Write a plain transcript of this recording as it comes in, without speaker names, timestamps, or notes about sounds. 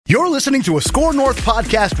You're listening to a Score North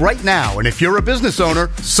podcast right now, and if you're a business owner,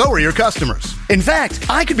 so are your customers. In fact,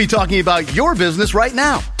 I could be talking about your business right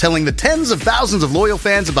now, telling the tens of thousands of loyal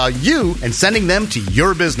fans about you and sending them to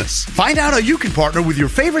your business. Find out how you can partner with your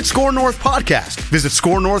favorite Score North podcast. Visit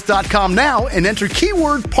scorenorth.com now and enter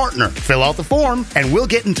keyword partner. Fill out the form, and we'll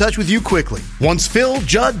get in touch with you quickly. Once Phil,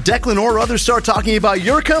 Judd, Declan, or others start talking about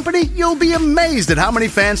your company, you'll be amazed at how many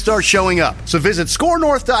fans start showing up. So visit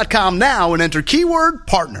scorenorth.com now and enter keyword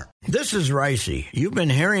partner. This is Reusse. You've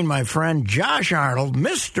been hearing my friend Josh Arnold,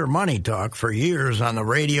 Mr. Money Talk, for years on the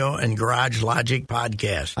radio and Garage Logic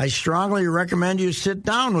podcast. I strongly recommend you sit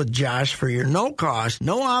down with Josh for your no-cost,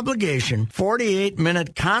 no-obligation,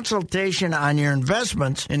 48-minute consultation on your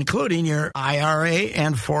investments, including your IRA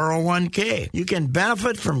and 401k. You can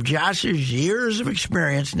benefit from Josh's years of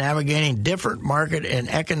experience navigating different market and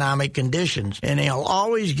economic conditions, and he'll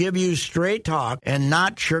always give you straight talk and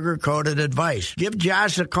not sugar-coated advice. Give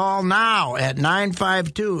Josh a call now at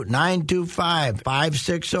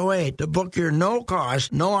 952-925-5608 to book your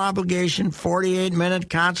no-cost, no-obligation 48-minute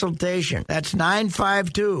consultation. That's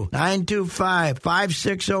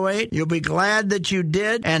 952-925-5608. You'll be glad that you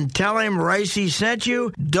did, and tell him Reusse sent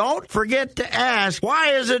you. Don't forget to ask,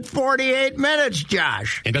 why is it 48 minutes,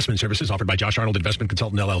 Josh? Investment services offered by Josh Arnold Investment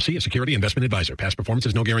Consultant, LLC, a security investment advisor. Past performance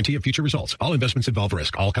is no guarantee of future results. All investments involve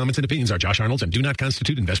risk. All comments and opinions are Josh Arnold's and do not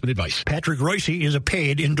constitute investment advice. Patrick Reusse is a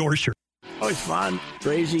paid endorser. Oh, it's fun,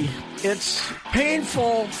 crazy. It's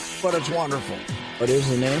painful, but it's wonderful. What is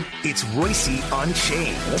the name? It's Reusse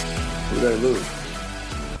Unchained. Who did I lose?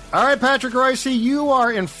 All right, Patrick Reusse, you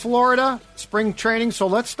are in Florida, spring training, so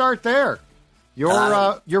let's start there.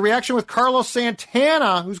 Your reaction with Carlos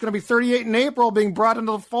Santana, who's going to be 38 in April, being brought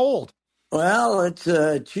into the fold. Well, it's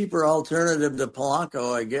a cheaper alternative to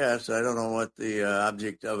Polanco, I guess. I don't know what the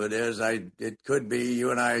object of it is. It could be you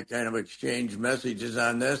and I kind of exchange messages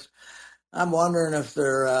on this. I'm wondering if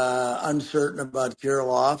they're uncertain about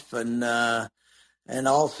Kirilloff, and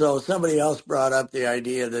also somebody else brought up the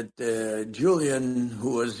idea that Julian,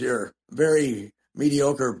 who was your very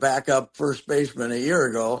mediocre backup first baseman a year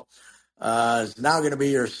ago, is now going to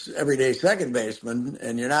be your everyday second baseman,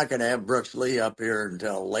 and you're not going to have Brooks Lee up here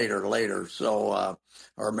until later. So,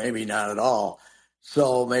 or maybe not at all.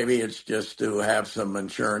 So maybe it's just to have some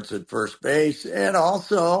insurance at first base, and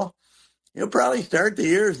also he'll probably start the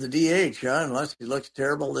year as the DH, unless he looks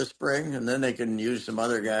terrible this spring, and then they can use some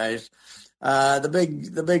other guys.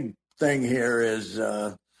 The big thing here is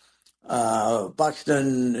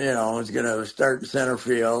Buxton, is going to start in center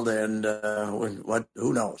field, and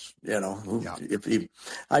who knows, if he,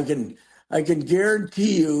 I can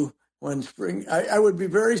guarantee you when I would be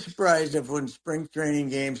very surprised if when spring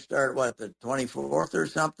training games start, the 24th or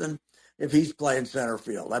something, if he's playing center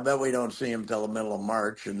field. I bet we don't see him till the middle of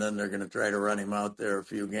March, and then they're going to try to run him out there a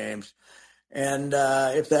few games. And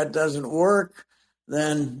if that doesn't work,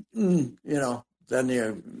 then,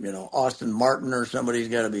 Austin Martin or somebody's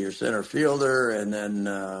got to be your center fielder, and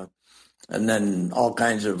then all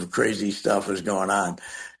kinds of crazy stuff is going on.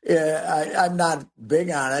 I'm not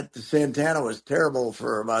big on it. Santana was terrible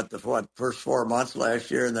for about the first 4 months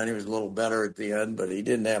last year, and then he was a little better at the end, but he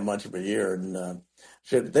didn't have much of a year. And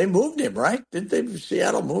they moved him, right? Didn't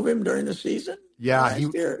Seattle move him during the season? Yeah,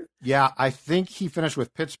 last year? Yeah, I think he finished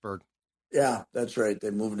with Pittsburgh. Yeah, that's right. They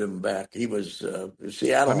moved him back. He was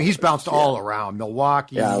Seattle. I mean, he's bounced all around.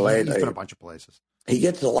 Milwaukee. Yeah, he's been a bunch of places. He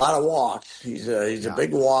gets a lot of walks. He's a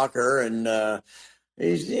big walker, and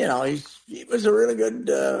he was a really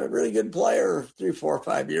good player 3, 4,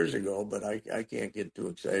 5 years ago. But I can't get too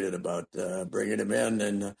excited about bringing him in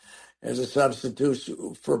and as a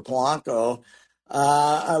substitute for Polanco.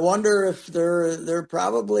 I wonder if they're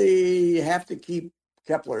probably have to keep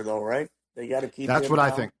Kepler though, right? They got to keep. That's what I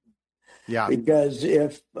think. Yeah, because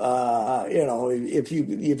if you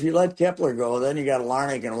let Kepler go, then you got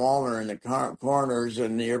Larnach and Wallner in the corners,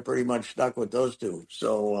 and you're pretty much stuck with those two.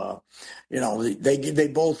 So, they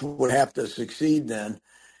both would have to succeed then.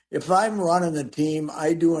 If I'm running the team,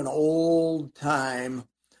 I do an old time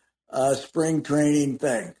spring training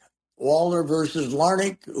thing. Wallner versus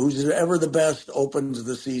Larnach, who's ever the best opens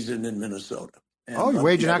the season in Minnesota. And you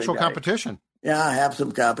wage an actual competition. Yeah, have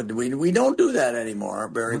some competition. We don't do that anymore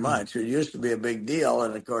very much. It used to be a big deal.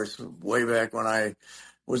 And, of course, way back when I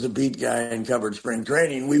was a beat guy and covered spring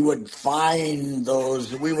training, we would find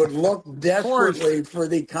those. We would look desperately for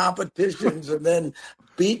the competitions and then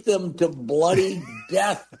beat them to bloody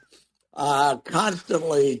death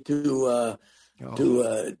constantly to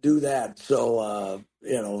to do that. So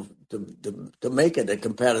to make it a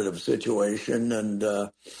competitive situation. And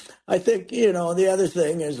I think the other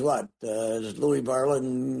thing is what is Louis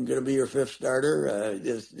Barlin going to be your fifth starter?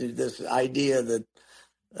 This idea that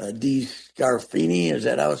D. Scarfini, is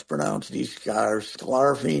that how it's pronounced? D.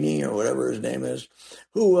 Scarfini or whatever his name is,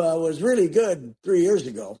 who was really good 3 years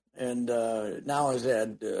ago and now has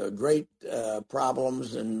had great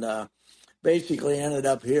problems and basically ended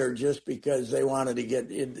up here just because they wanted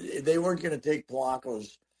to they weren't going to take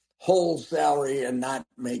Polanco's whole salary and not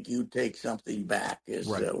make you take something back is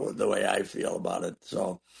right. The way I feel about it.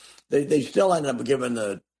 So they still ended up giving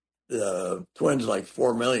the Twins like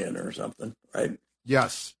 $4 million or something, right?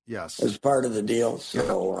 Yes. As part of the deal.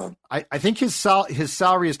 So I think his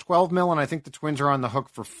salary is $12 million. I think the Twins are on the hook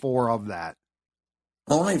for 4 of that.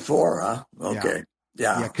 Only 4, huh? Okay.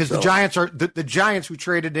 Yeah. Because the Giants are the Giants who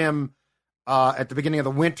traded him at the beginning of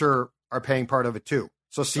the winter are paying part of it too.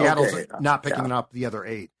 So Seattle's not picking up the other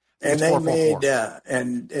 8. And they made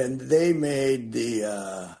and they made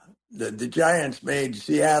the Giants made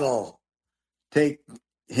Seattle take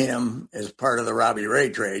him as part of the Robbie Ray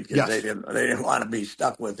trade because they didn't want to be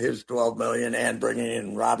stuck with his $12 million and bringing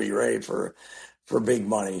in Robbie Ray for big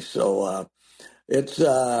money. So it's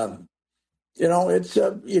you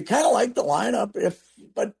kind of like the lineup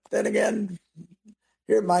but then again,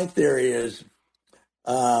 here my theory is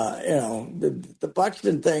the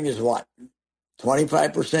Buxton thing is what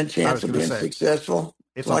 25% chance of being successful.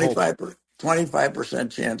 It's 25%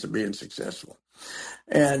 chance of being successful.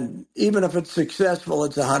 And even if it's successful,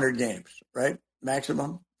 it's 100 games, right?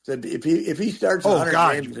 Maximum. So if he starts 100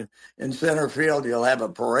 games in center field, you'll have a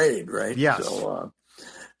parade, right? Yes.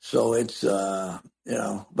 So it's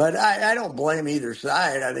but I don't blame either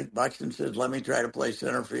side. I think Buxton says, "Let me try to play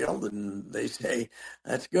center field," and they say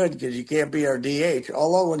that's good because you can't be our DH.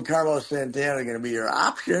 Although when Carlos Santana is going to be your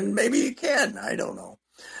option, maybe you can. I don't know.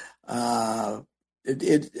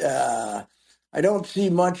 I don't see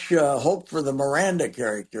much hope for the Miranda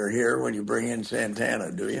character here when you bring in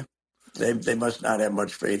Santana, do you? They must not have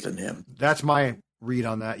much faith in him. That's my read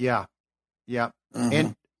on that. Yeah.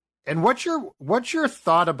 Mm-hmm. And what's your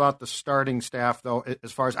thought about the starting staff though?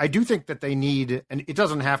 As far as I do think that they need, and it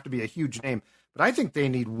doesn't have to be a huge name, but I think they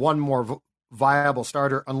need one more viable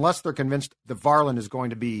starter unless they're convinced that Varland is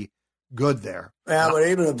going to be good there. Yeah, but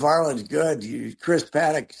even if Varland's good, Chris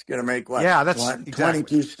Paddock's going to make what? Yeah, that's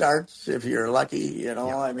 22 starts if you're lucky.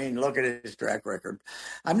 I mean, look at his track record.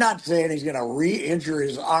 I'm not saying he's going to re-injure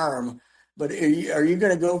his arm, but are you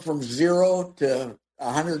going to go from 0 to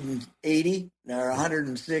 180 or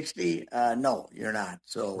 160? No, you're not.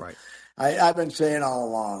 So right. I've been saying all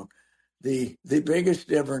along, the biggest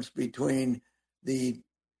difference between the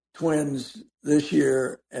Twins this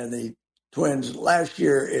year and the Twins last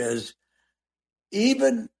year is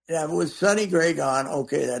even with Sonny Gray gone,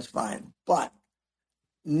 okay, that's fine. But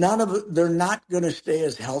they're not going to stay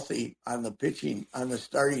as healthy on the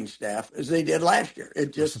starting staff as they did last year.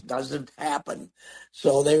 It just doesn't happen.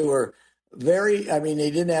 So they were they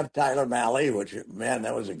didn't have Tyler Mahle, which, man,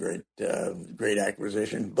 that was a great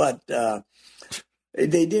acquisition. But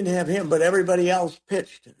they didn't have him, but everybody else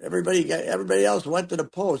pitched. Everybody else went to the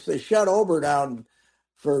post. They shut Ober down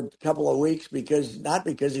for a couple of weeks not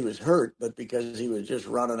because he was hurt, but because he was just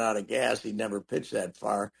running out of gas. He'd never pitched that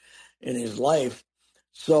far in his life.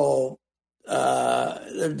 So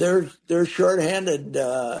they're shorthanded,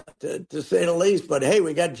 to say the least. But, hey,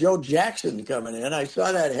 we got Joe Jackson coming in. I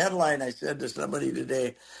saw that headline. I said to somebody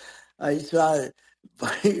today, I saw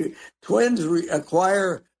Twins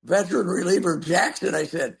acquire veteran reliever Jackson. I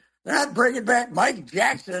said, they're not bringing back Mike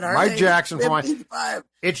Jackson, are Mike they? Jackson 55.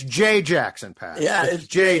 It's Jay Jackson, Pat. Yeah, it's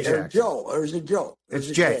Jay Jackson. Or Joe, or is it Joe?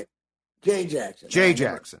 It's Jay. Jay Jackson.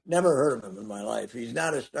 Jackson. Never heard of him in my life. He's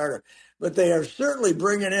not a starter. But they are certainly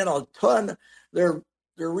bringing in a ton. They're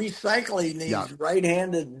recycling these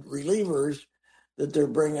right-handed relievers that they're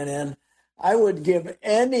bringing in. I would give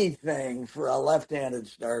anything for a left-handed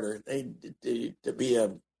starter to be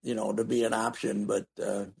an option, but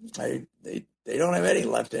they don't have any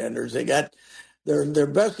left-handers. They got their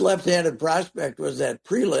best left-handed prospect was that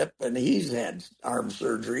Prelip, and he's had arm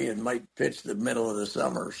surgery and might pitch the middle of the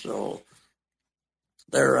summer. So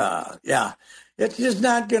they're it's just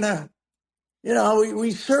not gonna.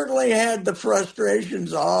 We certainly had the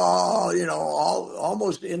frustrations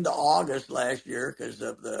almost into August last year because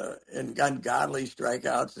of the ungodly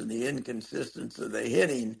strikeouts and the inconsistency of the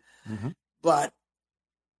hitting. Mm-hmm. But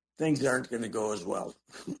things aren't going to go as well.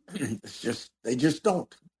 They just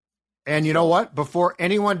don't. And you know what? Before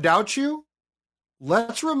anyone doubts you,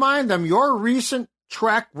 let's remind them your recent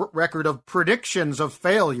track record of predictions of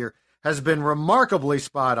failure has been remarkably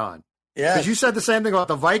spot on. Yes. Because you said the same thing about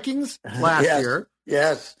the Vikings last year.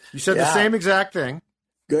 Yes. You said the same exact thing.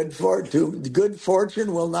 Good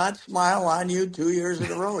fortune will not smile on you 2 years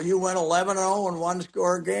in a row. You went 11-0 in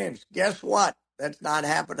one-score games. Guess what? That's not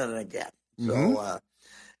happening again. So,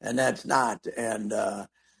 and that's not. And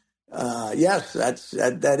yes,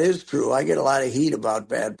 that is true. I get a lot of heat about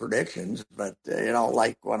bad predictions, but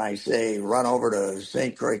like when I say run over to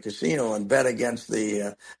St. Croix Casino and bet against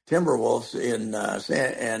the Timberwolves in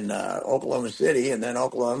Oklahoma City, and then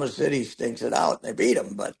Oklahoma City stinks it out and they beat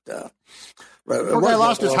them. But poor guy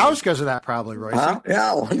lost his house because of that, probably, Reusse. Huh?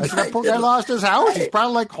 Yeah, that poor guy lost his house. He's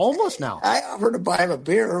probably like homeless now. I offered to buy him a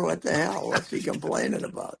beer. What the hell? What's he complaining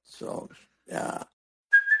about? So, yeah.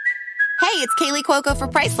 Hey, it's Kaylee Cuoco for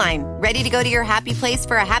Priceline. Ready to go to your happy place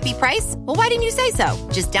for a happy price? Well, why didn't you say so?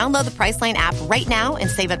 Just download the Priceline app right now and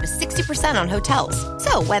save up to 60% on hotels.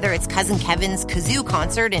 So whether it's Cousin Kevin's Kazoo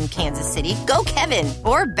Concert in Kansas City, go Kevin,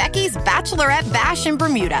 or Becky's Bachelorette Bash in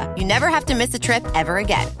Bermuda, you never have to miss a trip ever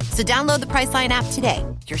again. So download the Priceline app today.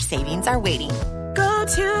 Your savings are waiting. Go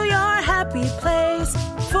to your happy place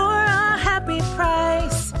for a happy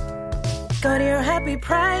price. Go to your happy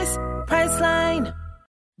price, Priceline.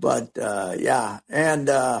 But yeah, and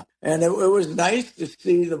it was nice to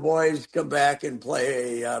see the boys come back and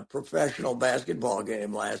play a professional basketball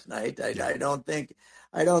game last night. I don't think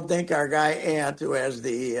our guy Ant, who has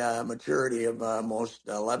the maturity of most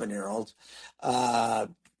 11-year-olds,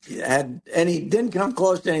 didn't come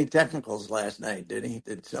close to any technicals last night, did he?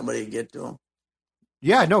 Did somebody get to him?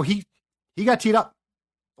 Yeah, no, he got teed up.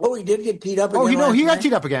 Oh, he did get teed up again. Oh, he got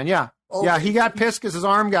teed up again. Yeah, okay. Yeah, he got pissed because his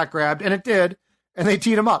arm got grabbed, and it did. And they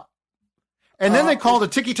teed him up. And then they called a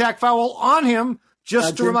ticky-tack foul on him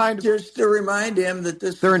just to remind him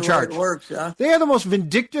that they're in charge. It works, huh? They are the most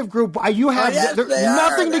vindictive group. You have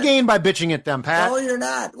nothing to gain by bitching at them, Pat. No, you're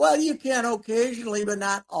not. Well, you can occasionally, but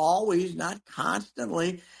not always, not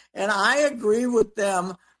constantly. And I agree with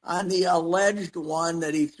them on the alleged one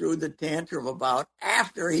that he threw the tantrum about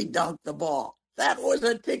after he dunked the ball. That was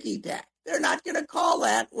a ticky-tack. They're not going to call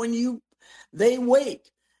that when they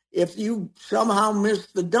wait. If you somehow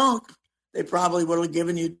missed the dunk, they probably would have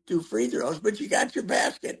given you 2 free throws, but you got your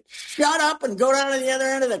basket. Shut up and go down to the other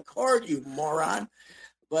end of the court, you moron.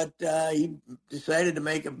 But he decided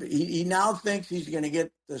to he now thinks he's going to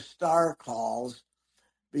get the star calls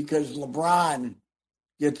because LeBron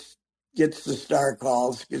gets the star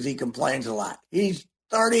calls because he complains a lot. He's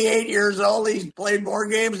 38 years old. He's played more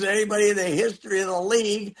games than anybody in the history of the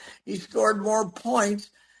league. He scored more points.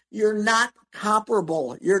 You're not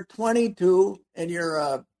comparable. You're 22 and you're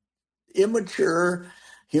a immature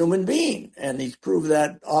human being. And he's proved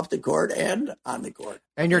that off the court and on the court.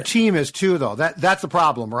 And your team is too, though. That's the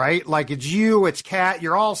problem, right? Like it's you, it's Cat.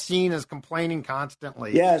 You're all seen as complaining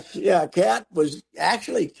constantly. Yes. Yeah. Cat,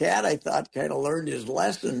 I thought kind of learned his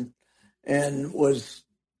lesson and was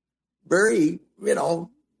very,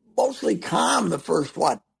 mostly calm the first,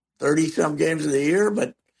 30 some games of the year,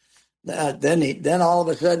 but then all of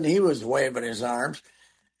a sudden he was waving his arms,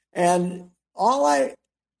 and all I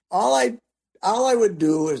would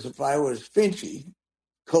do is if I was Finchy,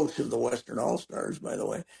 coach of the Western All-Stars, by the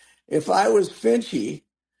way, if I was Finchy,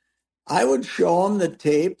 I would show him the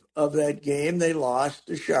tape of that game they lost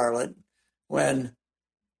to Charlotte when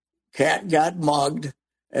Cat got mugged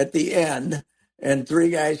at the end, and 3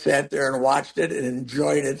 guys sat there and watched it and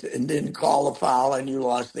enjoyed it and didn't call a foul, and you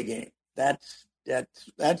lost the game. That's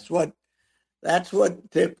what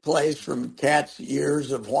took place from Cat's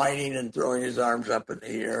years of whining and throwing his arms up in the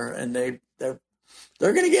air, and they're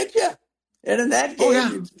going to get you. And in that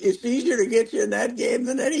game, it's easier to get you in that game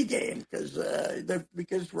than any game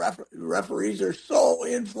because referees are so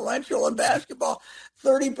influential in basketball.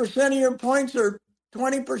 30% of your points or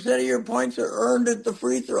 20% of your points are earned at the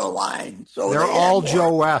free throw line. So they're all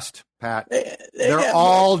Joe West, Pat. They're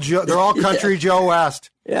all country Joe West.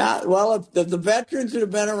 Yeah, well, if the veterans that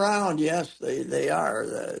have been around, yes, they are.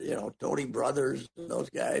 Tony Brothers, those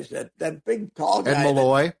guys. That big tall guy,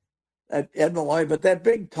 Ed Malloy, but that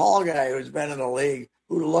big tall guy who's been in the league,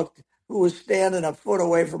 who was standing a foot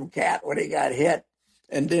away from Cat when he got hit,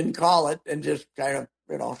 and didn't call it, and just kind of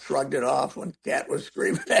shrugged it off when Cat was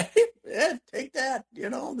screaming at him. Yeah, take that.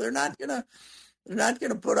 They're not gonna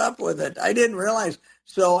put up with it. I didn't realize.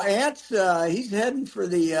 So Ant's he's heading for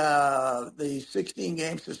the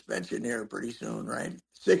 16-game suspension here pretty soon, right?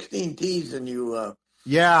 16 T's and you.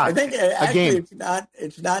 Yeah, I think actually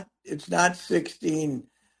it's not 16.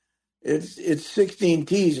 It's 16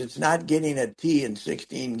 T's. It's not getting a T in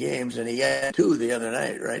 16 games, and he got 2 the other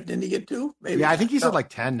night, right? Didn't he get 2? Maybe. Yeah, I think he's at like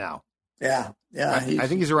 10 now. Yeah. Yeah, I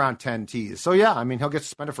think he's around 10 Ts. So, yeah, I mean, he'll get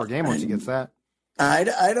suspended for a game once he gets that. I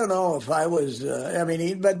don't know if I was,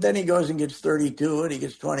 but then he goes and gets 32 and he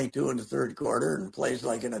gets 22 in the third quarter and plays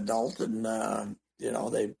like an adult. And,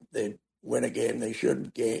 they win a game they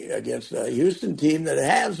shouldn't against a Houston team that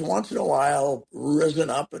has once in a while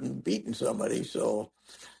risen up and beaten somebody. So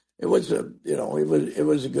it was it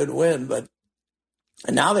was a good win, but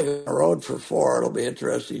and now they go on the road for 4. It'll be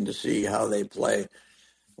interesting to see how they play.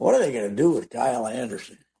 What are they going to do with Kyle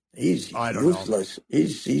Anderson? He's useless.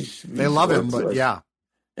 He's they love worthless. him, but yeah.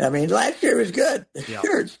 I mean, last year was good. This Yeah.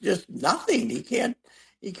 year it's just nothing. He can't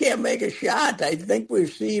make a shot. I think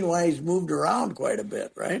we've seen why he's moved around quite a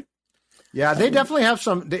bit, right? Yeah, they definitely have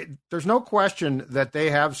some. There's no question that they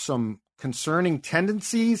have some concerning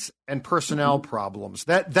tendencies and personnel problems.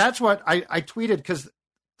 That's what I tweeted, because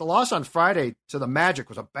the loss on Friday to the Magic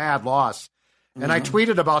was a bad loss. And I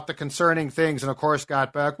tweeted about the concerning things and, of course,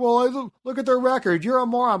 got back, well, look at their record. You're a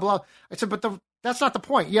moron, blah. I said, but that's not the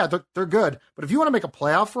point. Yeah, they're good. But if you want to make a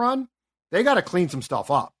playoff run, they got to clean some stuff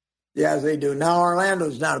up. Yes, they do. Now,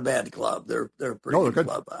 Orlando's not a bad club. They're a pretty good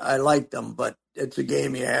club. I like them, but it's a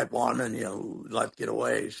game you had one and, let get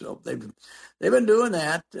away. So they've been doing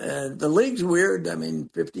that. The league's weird. I mean,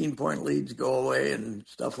 15-point leads go away and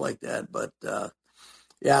stuff like that. But,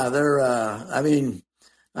 they're,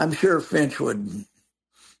 I'm sure Finch would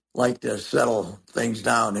like to settle things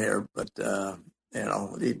down here, but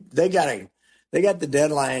they got the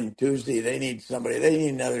deadline Tuesday. They need somebody. They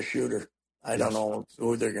need another shooter. I don't know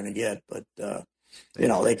who they're going to get, but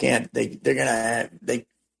they can't.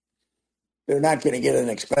 They're not going to get an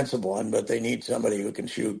expensive one, but they need somebody who can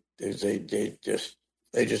shoot. They just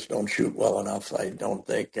don't shoot well enough. I don't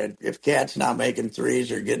think. If Cat's not making threes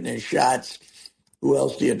or getting his shots, who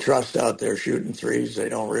else do you trust out there shooting threes? They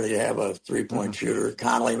don't really have a 3-point shooter.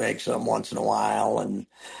 Connolly makes some once in a while, and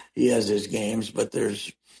he has his games, but they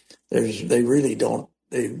really don't.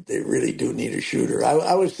 They really do need a shooter.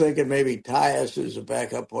 I was thinking maybe Tyus is a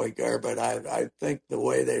backup point guard, but I think the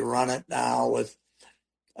way they run it now with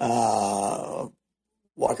Walker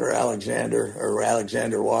Alexander or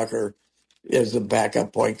Alexander Walker is the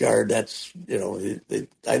backup point guard. That's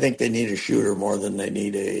I think they need a shooter more than they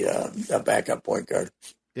need a backup point guard.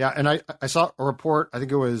 Yeah, and I saw a report, I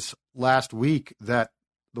think it was last week, that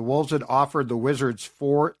the Wolves had offered the Wizards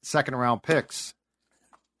 4 second-round picks,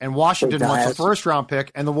 and Washington wants a first-round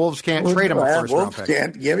pick, and the Wolves can't trade them a first-round pick. Wolves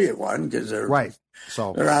can't give you one because they're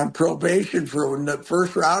they're on probation for the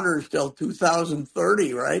first rounders till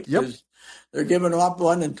 2030, right? Yep. They're giving up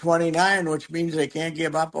one in 29, which means they can't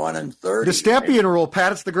give up one in 30. The Stepien rule,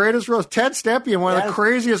 Pat. It's the greatest rule. Ted Stepien, one of the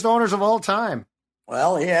craziest owners of all time.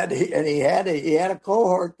 Well, he had a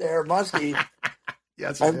cohort there, Muskie.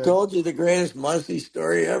 Yes, I've told you the greatest Muskie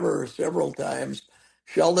story ever several times.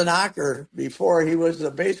 Sheldon Ocker, before he was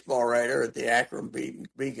a baseball writer at the Akron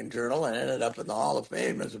Beacon Journal and ended up in the Hall of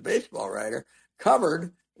Fame as a baseball writer,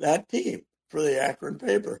 covered that team for the Akron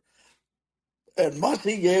paper. And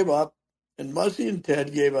Muskie gave up. And Muskie and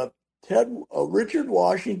Ted gave up Richard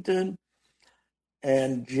Washington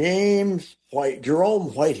and Jerome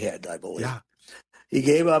Whitehead, I believe. Yeah. He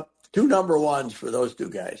gave up 2 number ones for those 2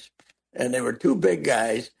 guys. And they were 2 big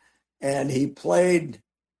guys. And he played,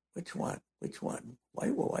 which one?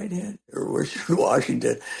 Whitehead or Richard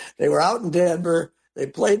Washington? They were out in Denver. They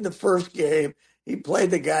played the first game. He played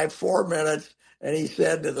the guy 4 minutes. And he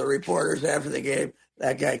said to the reporters after the game,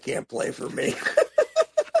 that guy can't play for me.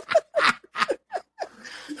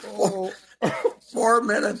 4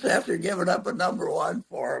 minutes after giving up a number 1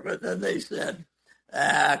 for him, and then they said,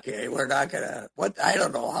 okay, we're not going to, I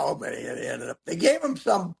don't know how many it ended up. They gave him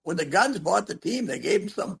some, when the Guns bought the team, they gave him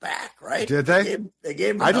some back, right? Did they? They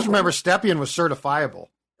gave him I just remember Stepien was certifiable.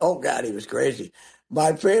 Oh, God, he was crazy.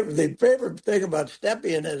 The favorite thing about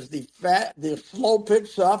Stepien is the slow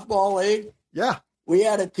pitch softball league. Yeah. We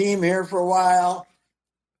had a team here for a while.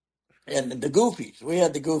 And the Goofies, we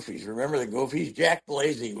had the Goofies. Remember the Goofies? Jack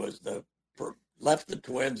Blasey was left the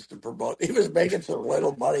Twins to promote. He was making some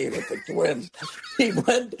little money with the Twins. He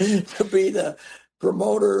went to be the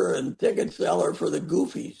promoter and ticket seller for the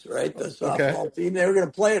Goofies, right? The softball team. They were going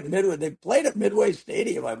to play at Midway. They played at Midway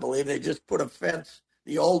Stadium, I believe. They just put a fence,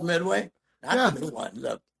 the old Midway, not the new one.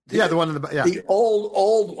 The one in the the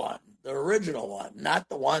old one. The original one, not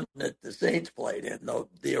the one that the Saints played in.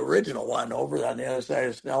 The original one over on the other side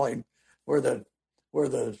of Snelling, where the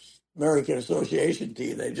American Association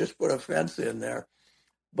team. They just put a fence in there,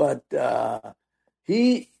 but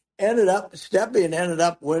Stepien ended up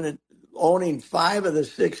winning owning 5 of the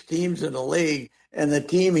 6 teams in the league, and the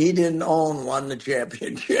team he didn't own won the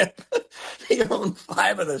championship. He owned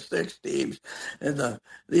 5 of the 6 teams, and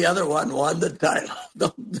the other one won the title.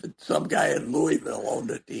 Some guy in Louisville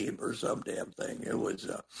owned a team or some damn thing. It was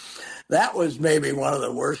that was maybe one of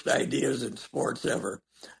the worst ideas in sports ever.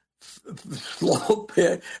 Slow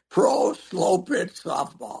pitch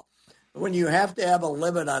softball. When you have to have a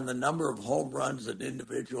limit on the number of home runs an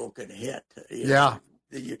individual can hit.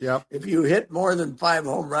 If you hit more than 5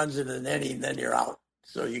 home runs in an inning, then you're out.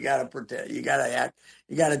 So you got to protect. You got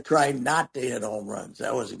to try not to hit home runs.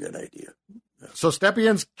 That was a good idea. So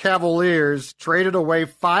Stepion's Cavaliers traded away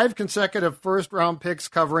 5 consecutive first-round picks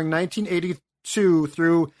covering 1982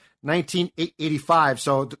 through 1985.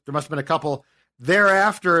 So there must have been a couple.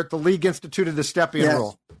 Thereafter, the league instituted the Stepien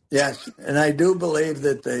rule. Yes, and I do believe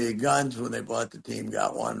that the Guns, when they bought the team,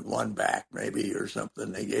 got one back maybe or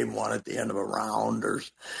something. They gave one at the end of a round or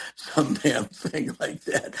some damn thing like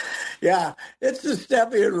that. Yeah, it's the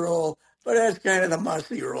Stepien rule, but that's kind of the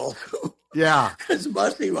Mussy rule too. Yeah, because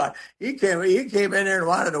Mussy, he came in there and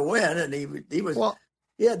wanted to win, and he was. Well,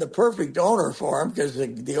 he had the perfect owner for him because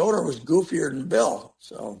the owner was goofier than Bill.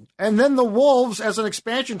 So, and then the Wolves, as an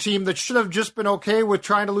expansion team that should have just been okay with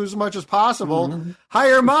trying to lose as much as possible,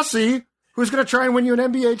 hire Mussy, who's going to try and win you an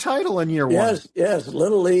NBA title in year one. Yes.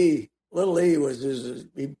 Little Lee was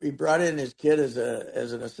he brought in his kid as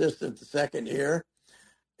an assistant the second year,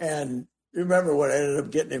 and remember what ended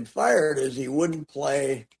up getting him fired is he wouldn't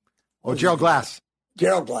play. Oh, Gerald Glass.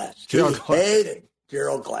 Gerald Glass. He hated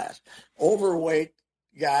Gerald Glass. Overweight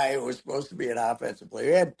guy who was supposed to be an offensive player.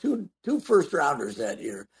 He had two first-rounders that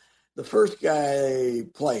year. The first guy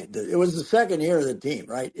played. It was the second year of the team,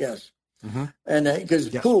 right? Yes. Mm-hmm. And because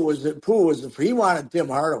Pooh was he wanted Tim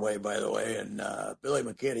Hardaway, by the way, and Billy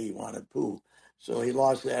McKinney wanted Pooh. So he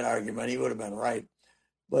lost that argument. He would have been right.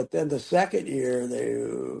 But then the second year,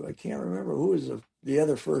 I can't remember who was the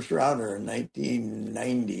other first-rounder in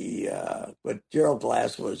 1990, but Gerald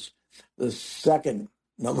Glass was the second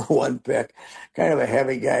number 1 pick, kind of a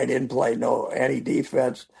heavy guy, didn't play any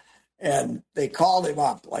defense. And they called him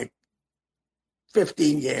up like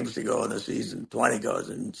 15 games to go in the season, 20 goes.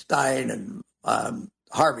 And Stein and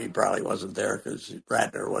Harvey probably wasn't there because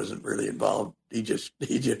Ratner wasn't really involved. He had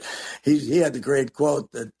the great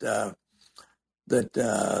quote that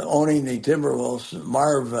owning the Timberwolves,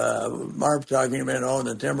 Marv talking him into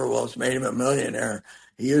owning the Timberwolves made him a millionaire.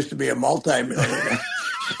 He used to be a multimillionaire.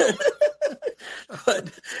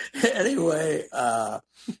 But anyway,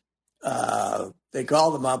 they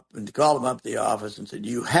called him up to the office and said,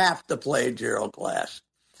 "You have to play Gerald Glass.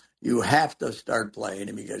 You have to start playing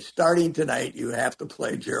him because starting tonight, you have to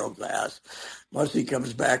play Gerald Glass." Mussy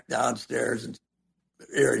comes back downstairs and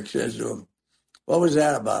Eric says to him, "What was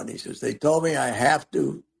that about?" And he says, "They told me I have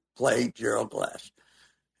to play Gerald Glass."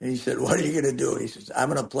 And he said, "What are you going to do?" And he says, "I'm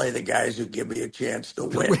going to play the guys who give me a chance to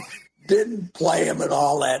win." Didn't play him at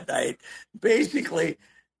all that night. Basically,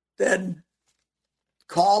 then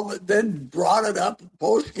brought it up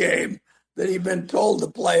post game that he'd been told to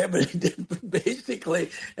play him, and he didn't basically.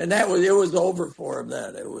 And it was over for him.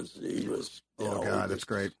 Then he was. That's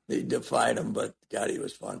great. He defied him, but God, he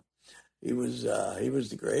was fun. He was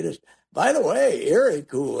the greatest. By the way, Eric,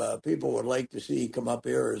 who people would like to see come up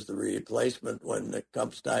here as the replacement when it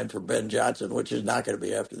comes time for Ben Johnson, which is not going to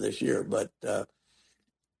be after this year, but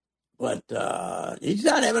he's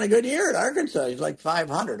not having a good year at Arkansas. He's like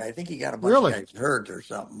 500. I think he got a bunch of guys hurt or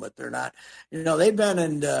something, but they're not. They've been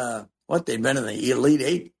in they've been in the Elite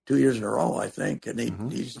Eight 2 years in a row, I think, and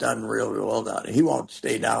he's done real well down. He won't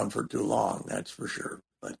stay down for too long, that's for sure.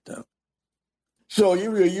 But so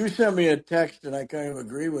you sent me a text, and I kind of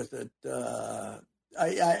agree with it. But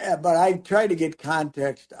I tried to get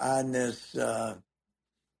context on this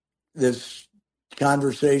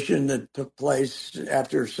conversation that took place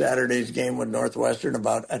after Saturday's game with Northwestern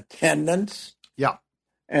about attendance. Yeah.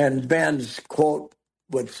 And Ben's quote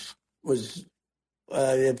was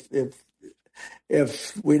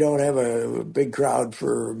if we don't have a big crowd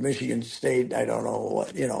for Michigan State, I don't know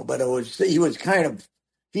what, but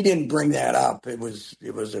he didn't bring that up. It was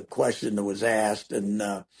a question that was asked,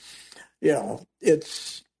 and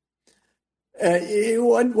it's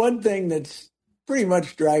one thing that's pretty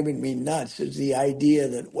much driving me nuts is the idea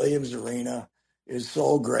that Williams Arena is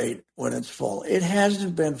so great when it's full. It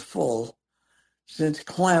hasn't been full since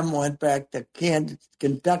Clem went back to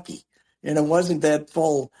Kentucky, and it wasn't that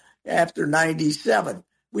full after 97.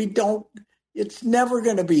 It's never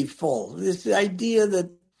going to be full. This idea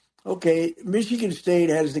that, okay, Michigan State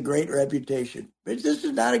has the great reputation, but this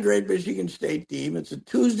is not a great Michigan State team. It's a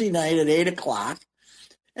Tuesday night at 8 o'clock,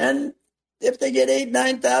 and if they get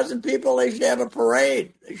 9,000 people, they should have a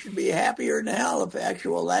parade. They should be happier than hell if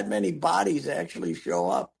that many bodies actually show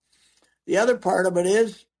up. The other part of it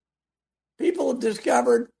is people have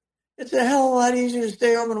discovered it's a hell of a lot easier to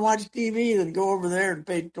stay home and watch TV than go over there and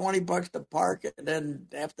pay $20 to park and then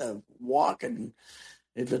have to walk. And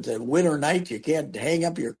if it's a winter night, you can't hang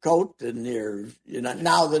up your coat and you're not.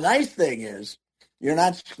 Now, the nice thing is you're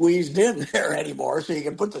not squeezed in there anymore, so you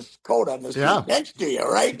can put the coat on the seat next to you,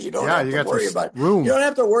 right? You don't have to worry about room. You don't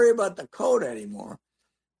have to worry about the coat anymore.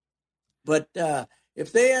 But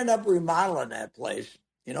if they end up remodeling that place,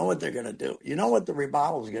 you know what they're going to do? You know what the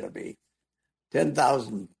remodel is going to be?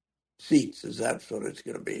 10,000 seats. That's what it's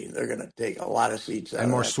going to be. They're going to take a lot of seats out and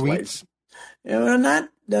of more that suites. Place. Not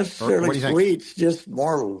necessarily suites, just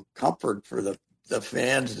more comfort for the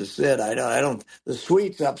fans to sit. I don't. The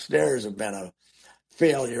suites upstairs have been a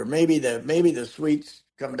failure. Maybe the suites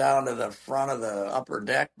come down to the front of the upper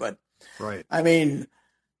deck, but right. I mean,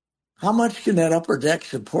 how much can that upper deck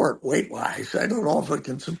support weight-wise? I don't know if it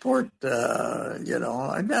can support.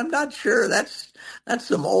 I'm not sure. That's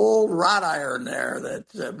some old wrought iron there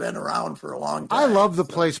that's been around for a long time. I love the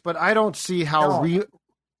place, but I don't see how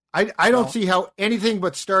I don't see how anything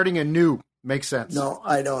but starting anew makes sense. No,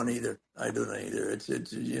 I don't either. It's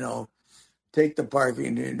take the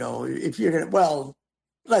parking. If you're gonna, well,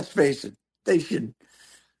 let's face it, they should.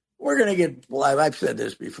 We're going to get, I've said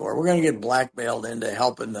this before, we're going to get blackmailed into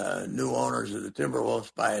helping the new owners of the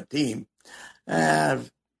Timberwolves buy a team.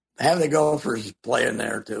 Have the Gophers playing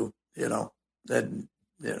there too, then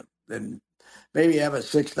maybe have a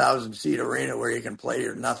 6,000 seat arena where you can play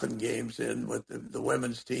your nothing games in with the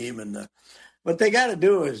women's team. What they got to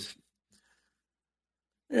do is,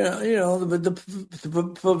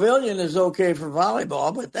 the pavilion is okay for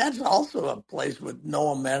volleyball, but that's also a place with no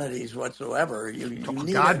amenities whatsoever. You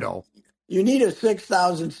need a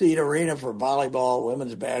 6,000 seat arena for volleyball,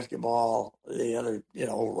 women's basketball, the other,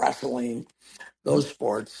 wrestling, those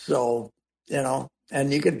sports. So,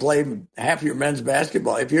 and you can play half your men's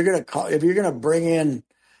basketball. If you're gonna bring in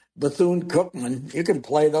Bethune-Cookman, you can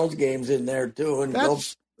play those games in there too. And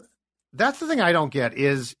that's the thing I don't get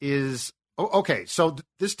is. Okay, so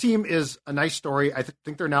this team is a nice story. I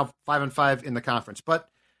think they're now 5-5 in the conference. But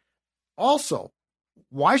also,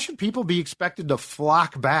 why should people be expected to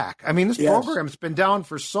flock back? I mean, this program's been down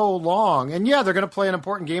for so long. And, they're going to play an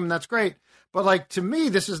important game, and that's great. But, to me,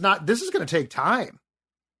 this is going to take time.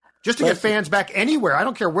 Just to get fans back anywhere. I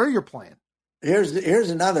don't care where you're playing. Here's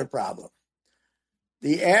another problem.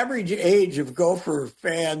 The average age of Gopher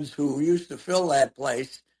fans who used to fill that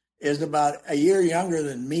place is about a year younger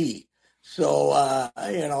than me. So,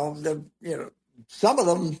 some of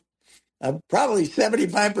them, probably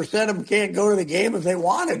 75% of them can't go to the game if they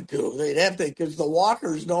wanted to. They'd have to, because the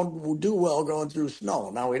walkers don't do well going through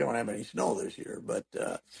snow. Now, we don't have any snow this year, but...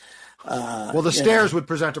 the stairs would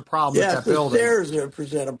present a problem at that building. Yes, the stairs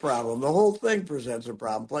present a problem. The whole thing presents a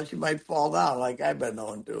problem. Plus, you might fall down like I've been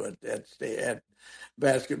known to at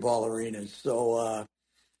basketball arenas. So,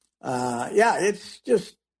 it's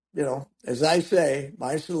just... as I say,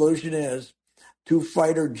 my solution is 2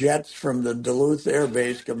 fighter jets from the Duluth Air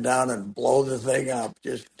Base come down and blow the thing up.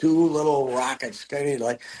 Just 2 little rockets, kind of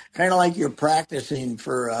like you're practicing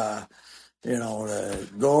for, to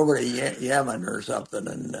go over to Yemen or something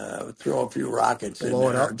and throw a few rockets blow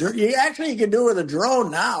in there. It up. You can do it with a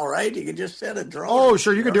drone now, right? You can just send a drone. Oh,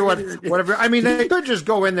 sure, you can do whatever. I mean, they could just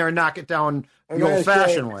go in there and knock it down the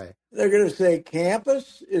old-fashioned way. They're going to say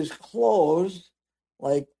campus is closed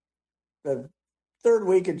like the 3rd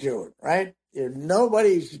week of June, right?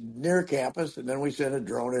 Nobody's near campus, and then we send a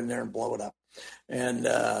drone in there and blow it up. And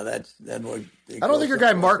that's then we. I don't think your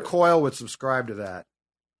guy Mark Coyle would subscribe to that.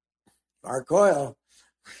 Mark Coyle,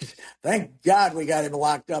 thank God we got him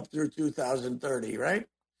locked up through 2030, right?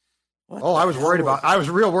 I was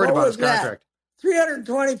real worried about his contract.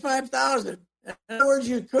 $325,000. In other words,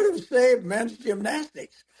 you could have saved men's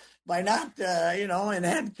gymnastics by not, and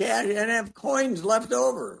had cash and have coins left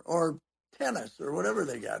over, or tennis, or whatever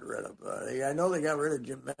they got rid of. I know they got rid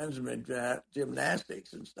of men's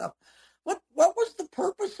gymnastics and stuff. What was the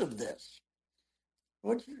purpose of this?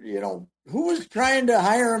 Who was trying to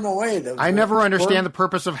hire him away? I never understand the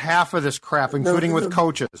purpose of half of this crap, including with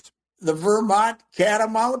coaches. The Vermont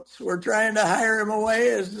Catamounts were trying to hire him away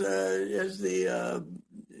as the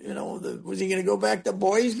was he going to go back to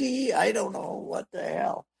Boise? I don't know. What the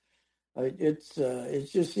hell?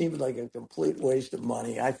 It just seems like a complete waste of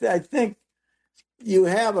money. I think you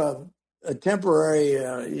have a temporary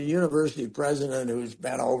university president who's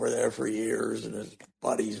been over there for years and is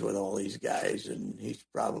buddies with all these guys, and he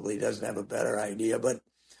probably doesn't have a better idea. But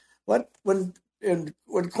when and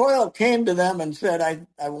when Coyle came to them and said,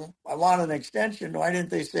 I want an extension, why didn't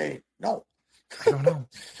they say no? I don't know.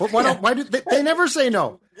 But why did they never say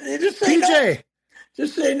no? They just say PJ. no.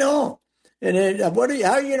 Just say no. And then, how are you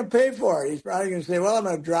going to pay for it? He's probably going to say, well, I'm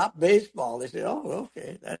going to drop baseball. They say, oh,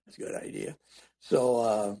 okay, that's a good idea.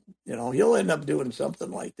 So, he'll end up doing something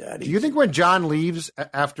like that. Do you think when John leaves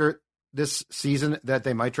after this season that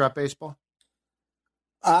they might drop baseball?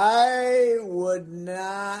 I would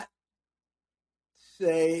not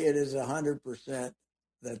say it is 100%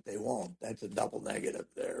 that they won't. That's a double negative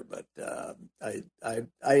there. But I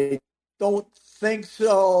don't think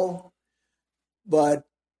so. But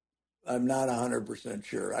I'm not 100%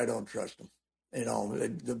 sure. I don't trust him.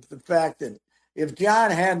 The fact that if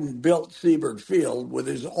John hadn't built Siebert Field with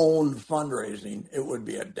his own fundraising, it would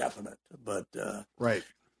be a definite. But right.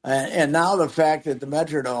 And now the fact that the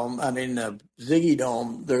Ziggy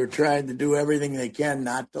Dome, they're trying to do everything they can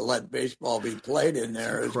not to let baseball be played in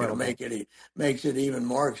there is going to makes it even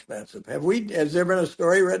more expensive. Has there been a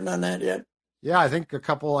story written on that yet? Yeah, I think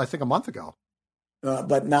a month ago.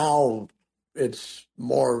 But now it's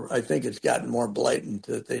more, I think it's gotten more blatant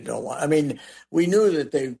that they don't want. I mean, we knew that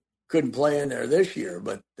they couldn't play in there this year,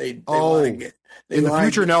 but they want to get in the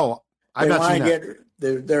future. No, I've not seen that.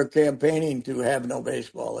 They're campaigning to have no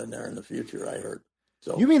baseball in there in the future, I heard.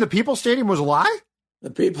 So you mean the People's Stadium was a lie? The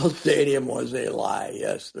People's Stadium was a lie,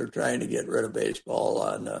 yes. They're trying to get rid of baseball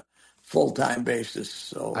on a full-time basis.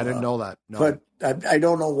 So I didn't know that. No. But I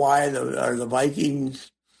don't know why are the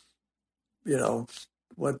Vikings, what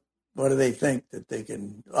do they think that they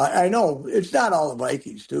can? I know it's not all the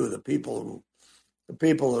Vikings too. The people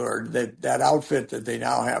who are that outfit that they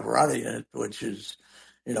now have running it, which is,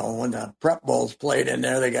 when the prep bowls played in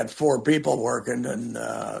there, they got 4 people working, and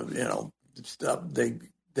stuff. They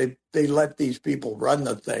let these people run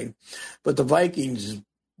the thing, but the Vikings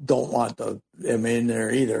don't want them in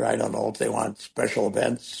there either. I don't know if they want special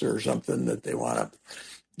events or something that they want to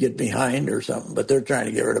get behind or something, but they're trying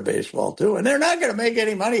to get rid of baseball too. And they're not going to make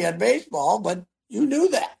any money on baseball, but you knew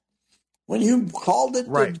that. When you called it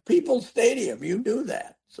the People's Stadium, you knew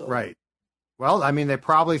that. So. Right. Well, I mean, they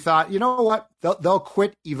probably thought, you know what, they'll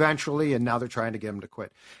quit eventually, and now they're trying to get them to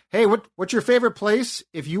quit. Hey, what's your favorite place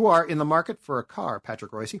if you are in the market for a car,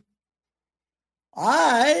 Patrick Reusse?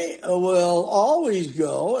 I will always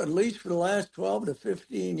go, at least for the last 12 to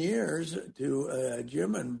 15 years, to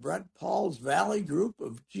Jim and Brett Paul's Valley Group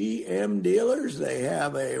of GM dealers. They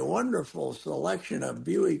have a wonderful selection of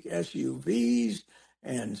Buick SUVs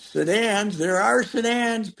and sedans. There are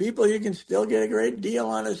sedans. People, you can still get a great deal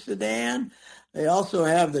on a sedan. They also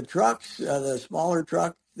have the trucks, the smaller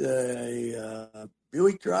truck, the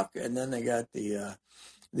Buick truck, and then they got the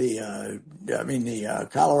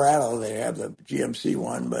Colorado, they have the GMC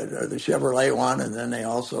one, or the Chevrolet one, and then they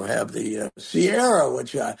also have the Sierra,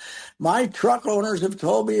 which my truck owners have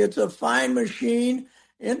told me it's a fine machine.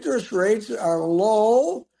 Interest rates are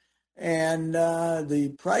low, and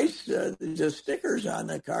the price, the stickers on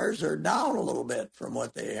the cars are down a little bit from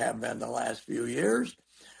what they have been the last few years.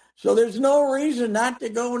 So there's no reason not to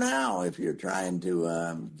go now if you're trying to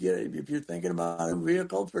if you're thinking about a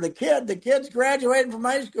vehicle for the kid. The kid's graduating from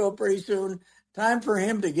high school pretty soon. Time for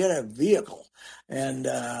him to get a vehicle. And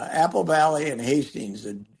Apple Valley and Hastings,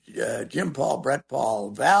 the Jim Paul, Brett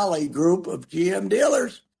Paul Valley Group of GM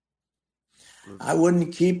dealers. I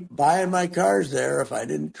wouldn't keep buying my cars there if I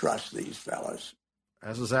didn't trust these fellas.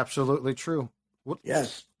 This is absolutely true.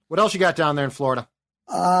 Yes. What else you got down there in Florida?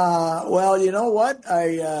 Well, you know what?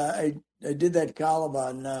 I did that column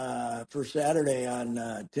on for Saturday on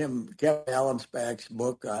Kevin Allenspach's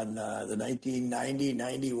book on the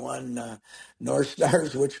 1990-91 North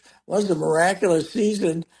Stars, which was a miraculous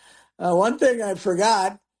season. One thing I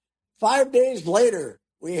forgot, 5 days later,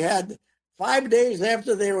 we had 5 days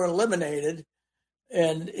after they were eliminated,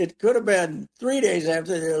 and it could have been 3 days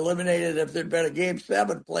after they were eliminated if there'd been a Game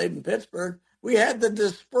 7 played in Pittsburgh. We had the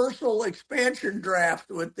dispersal expansion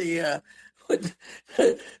draft with the with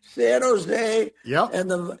San Jose. Yeah.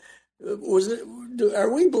 And do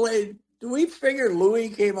we figure Louis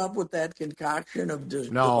came up with that concoction of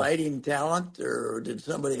dividing talent, or did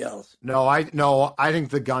somebody else? No, I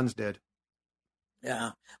think the Guns did.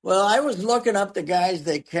 Yeah. Well, I was looking up the guys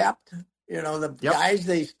they kept, guys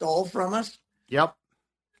they stole from us. Yep.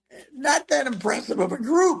 Not that impressive of a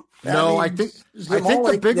group. No, I think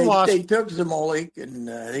the big loss. They took Zamolik, and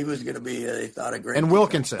he was going to be, they thought, a great. And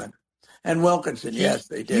Wilkinson. Yes,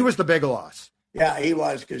 they did. He was the big loss. Yeah, he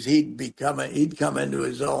was, because he'd come into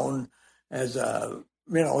his own as a,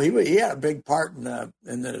 he had a big part in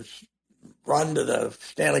the run to the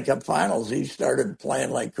Stanley Cup Finals. He started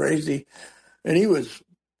playing like crazy, and he was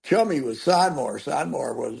chummy with Sonmore.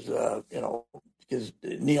 Sonmore was, because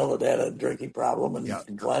Neil had a drinking problem,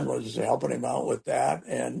 and Glenn was helping him out with that.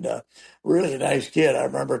 And really nice kid. I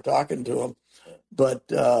remember talking to him. But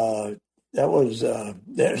that was,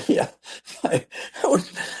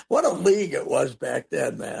 what a league it was back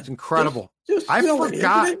then, man. It's incredible. I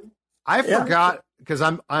forgot because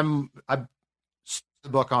I the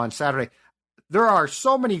book on Saturday. There are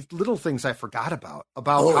so many little things I forgot about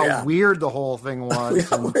how weird the whole thing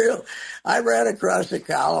was. I ran across the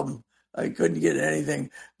column. I couldn't get anything,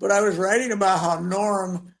 but I was writing about how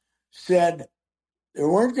Norm said there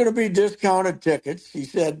weren't going to be discounted tickets. He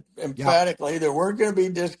said emphatically there weren't going to be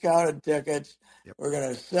discounted tickets. Yep. We're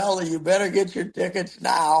going to sell. You better get your tickets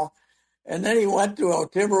now. And then he went to a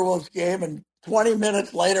Timberwolves game, and 20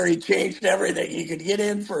 minutes later he changed everything. You could get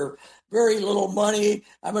in for very little money.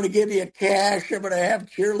 I'm going to give you cash. I'm going to have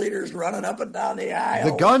cheerleaders running up and down the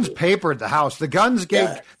aisle. The Guns papered the house. The Guns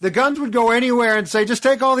would go anywhere and say, just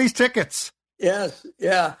take all these tickets. Yes,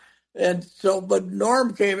 yeah. And so, but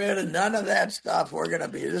Norm came in, and none of that stuff. This is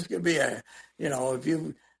going to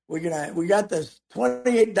be we got this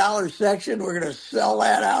 $28 section. We're going to sell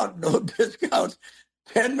that out. No discounts.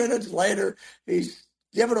 10 minutes later, he's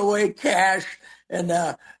giving away cash. And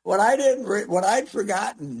what I'd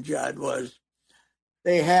forgotten, Judd, was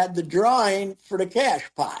they had the drawing for the cash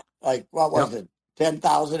pot. Like, what was it?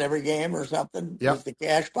 10,000 every game or something was the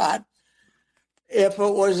cash pot. If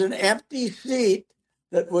it was an empty seat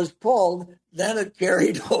that was pulled, then it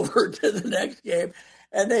carried over to the next game.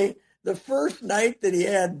 And the first night that he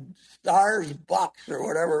had Stars Bucks or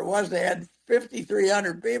whatever it was, they had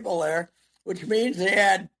 5,300 people there, which means they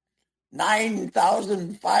had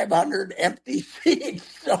 9,500 empty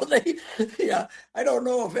seats. So I don't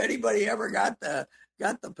know if anybody ever got the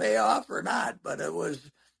payoff or not, but it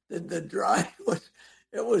was the drawing was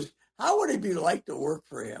how would it be like to work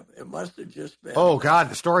for him? It must have just been. Oh God,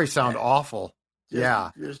 the stories sound awful.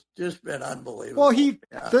 Just been unbelievable. Well,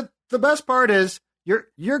 the best part is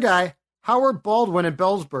your guy Howard Baldwin and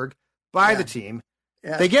Bellsburg buy the team.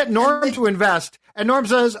 Yeah. They get Norm to invest, and Norm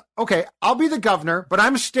says, "Okay, I'll be the governor, but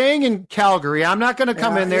I'm staying in Calgary. I'm not going to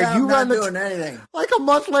come in there. You run doing anything." Like a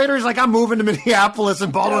month later, he's like, "I'm moving to Minneapolis,"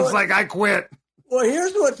 and Baldwin's like, "I quit." Well,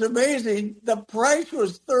 here's what's amazing: the price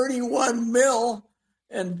was $31 million,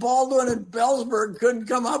 and Baldwin and Bellsburg couldn't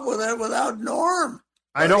come up with it without Norm.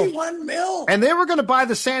 I know. $31 million. And they were going to buy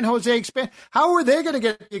the San Jose expansion. How were they going to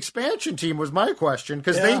get the expansion team was my question,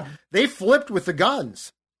 because they flipped with the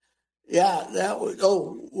Guns. Yeah, that was.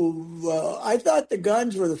 I thought the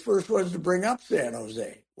Guns were the first ones to bring up San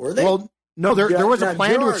Jose. Were they? Well, no, there was a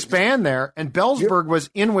plan to expand there, and Bellsburg was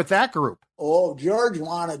in with that group. Oh, George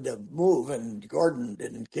wanted to move, and Gordon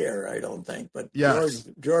didn't care, I don't think. But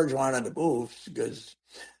George wanted to move because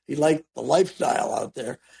he liked the lifestyle out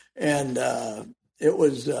there. And it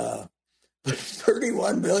was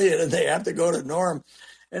 $31 million, and they have to go to Norm.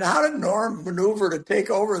 And how did Norm maneuver to take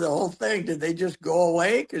over the whole thing? Did they just go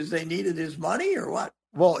away because they needed his money, or what?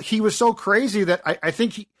 Well, he was so crazy that I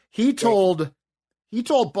think he told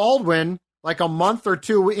Baldwin like a month or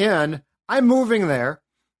two in, "I'm moving there,"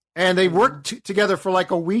 and they worked together for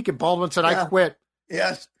like a week. And Baldwin said, "I quit.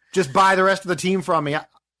 Yes, just buy the rest of the team from me."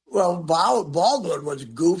 Well, Baldwin was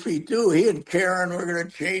goofy too. He and Karen were going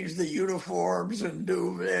to change the uniforms and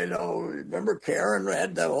do, remember Karen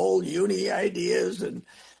had the whole uni ideas and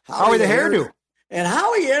Howie the hairdo. And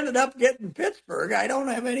how he ended up getting Pittsburgh, I don't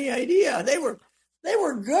have any idea. They were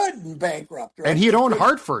good and bankrupt. Right? And he had owned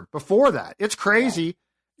Hartford before that. It's crazy.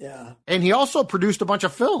 Yeah. And he also produced a bunch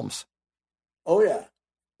of films. Oh, yeah.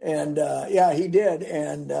 And, he did.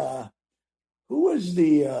 And who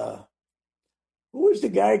was the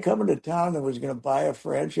guy coming to town that was going to buy a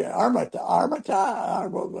franchise? Armitage.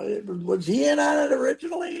 Was he in on it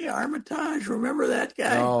originally? Armitage, remember that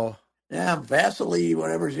guy? No. Yeah, Vasily,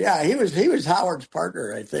 whatever. Yeah, he was Howard's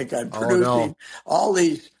partner, I think, on producing all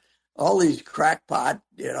these crackpot,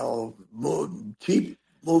 cheap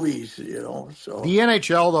movies, So the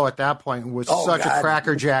NHL, though, at that point was such a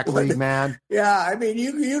crackerjack league, man. Yeah, I mean,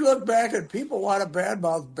 you look back and people want to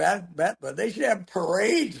badmouth Bettman. They should have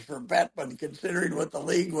parades for Bettman, considering what the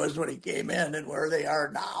league was when he came in and where they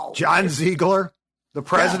are now. John Ziegler, the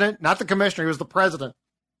president, not the commissioner, he was the president.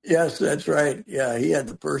 Yes, that's right. Yeah, he had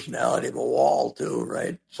the personality of a wall too,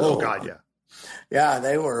 right? So, God, yeah. Yeah,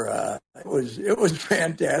 they were. It was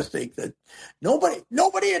fantastic that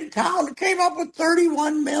nobody in town came up with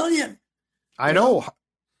 $31 million. I know.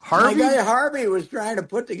 Harvey, my guy Harvey was trying to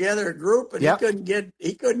put together a group, and he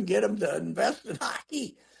couldn't get them to invest in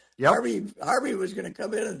hockey. Yep. Harvey was going to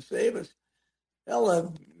come in and save us.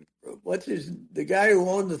 Hell, the guy who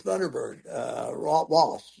owned the Thunderbird,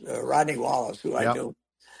 Wallace, Rodney Wallace, who I knew.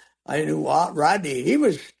 I knew Rodney. He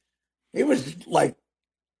was like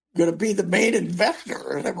going to be the main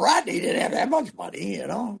investor. And Rodney didn't have that much money,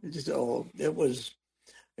 So it was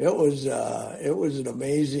an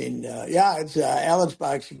amazing. It's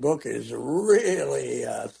Allensbach's book is really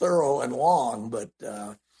thorough and long, but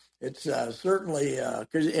it's certainly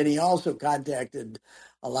and he also contacted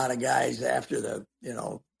a lot of guys after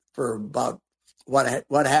for about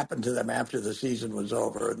what happened to them after the season was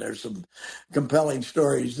over, and there's some compelling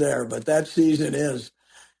stories there. But that season is.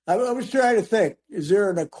 I was trying to think, is there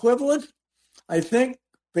an equivalent? I think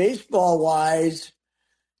baseball-wise,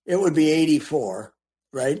 it would be 84,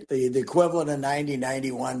 right? The equivalent of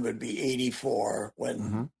 90-91 would be 84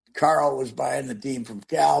 when Carl was buying the team from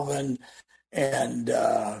Calvin, and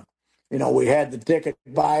we had the ticket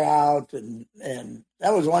buyout, and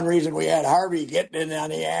that was one reason we had Harvey getting in on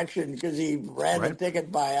the action, because he ran the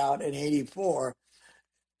ticket buyout in 84 to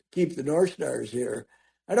keep the North Stars here.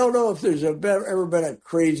 I don't know if there's ever been a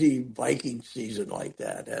crazy Viking season like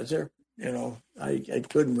that, has there? I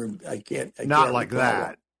can't. Not like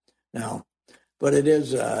that. No, but it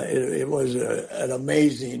is. It was an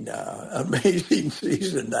amazing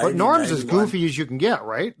season. But Norm's as goofy as you can get,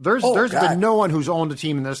 right? There's been no one who's owned a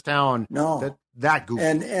team in this town that goofy.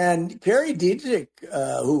 And Carrie Dietrich,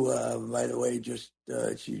 who, by the way, just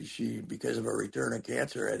she because of a return of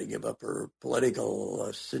cancer had to give up her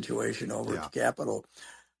political situation over at the Capitol.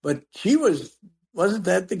 But she wasn't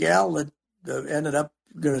that the gal that ended up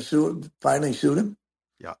going to finally sued him?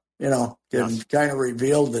 Yeah. And kind of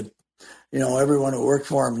revealed that, everyone who worked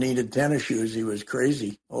for him needed tennis shoes. He was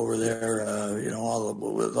crazy over there,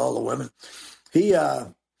 with all the women. He,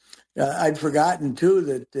 I'd forgotten too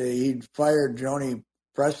that he'd fired Joni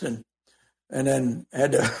Preston and then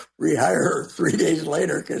had to rehire her 3 days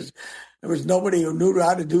later because there was nobody who knew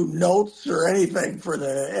how to do notes or anything for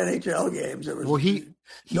the NHL games.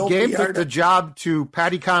 He gave the job to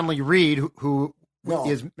Patty Conley Reed, who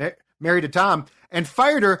is married to Tom, and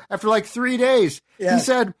fired her after like 3 days. Yes. He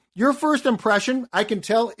said, "Your first impression, I can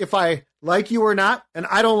tell if I like you or not, and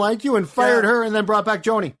I don't like you," and fired her, and then brought back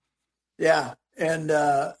Joni. Yeah, and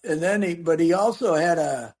then he also had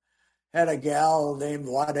a gal named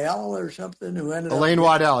Waddell or something who ended Elaine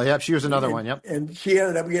Waddell. Yep, she was another one. Yep, and she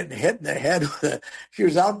ended up getting hit in the head she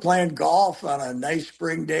was out playing golf on a nice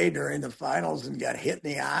spring day during the finals and got hit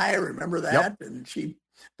in the eye. Remember that? Yep. And she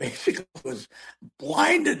basically was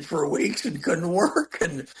blinded for weeks and couldn't work,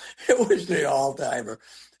 and it was the all-timer.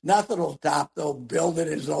 Nothing will top though building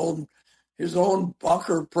his own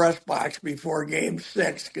bunker press box before Game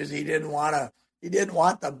 6 because he didn't want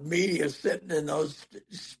the media sitting in those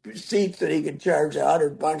seats that he could charge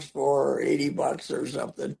 $100 for or $80 or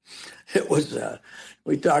something. It was,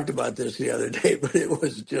 we talked about this the other day, but it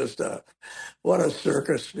was just what a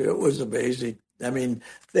circus. It was amazing. I mean,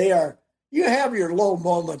 you have your low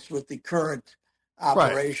moments with the current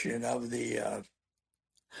operation of the,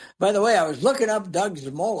 by the way, I was looking up Doug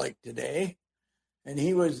Zmolik today. And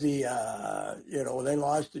he was the, they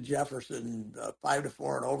lost to Jefferson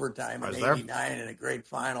 5-4 in overtime in '89 in a great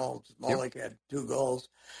final. Smolik had 2 goals,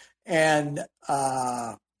 and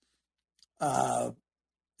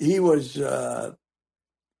he was on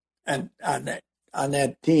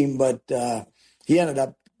that team, but he ended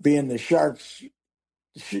up being the Sharks.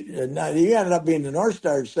 He ended up being the North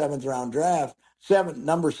Stars 7th round draft,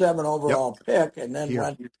 number 7 overall pick, and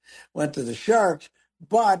then went to the Sharks,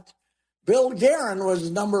 but. Bill Guerin was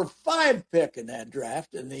the number 5 pick in that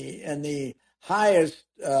draft and the highest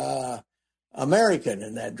American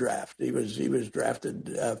in that draft. He was drafted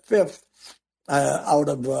 5th out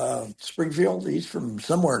of Springfield. He's from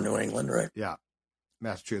somewhere in New England, right? Yeah,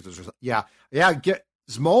 Massachusetts. Yeah.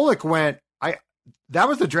 Zmolik went. That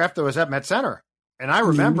was the draft that was at Met Center, and I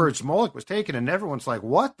remember Zmolik was taken, and everyone's like,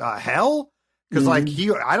 "What the hell?" Because I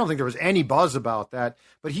don't think there was any buzz about that.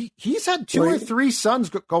 But he's had 2 or 3 sons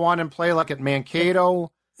go on and play like at Mankato.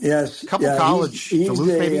 Yes, a couple college,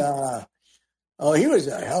 Duluth maybe. He was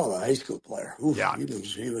a hell of a high school player. Oof, yeah, he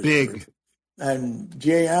was big. And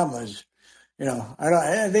JM was,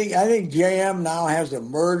 I think JM now has a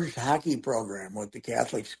merged hockey program with the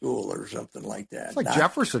Catholic school or something like that. It's like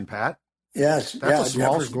Jefferson, Pat. Yes, that's a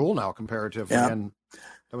small school now comparatively, and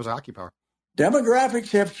that was hockey power.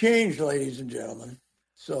 Demographics have changed, ladies and gentlemen.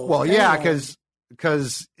 So,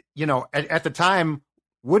 because at the time,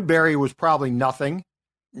 Woodbury was probably nothing.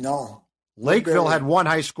 No, Lakeville had 1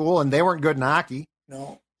 high school, and they weren't good in hockey.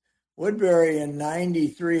 No, Woodbury in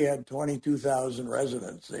 '93 had 22,000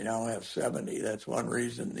 residents. They now have 70. That's one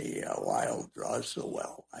reason the Wild draws so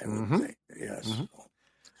well, I would think. Yes.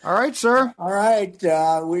 Mm-hmm. All right, sir. All right.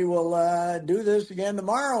 We will do this again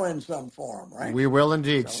tomorrow in some form, right? We will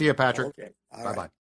indeed. See you, Patrick. Okay. All Bye-bye. right.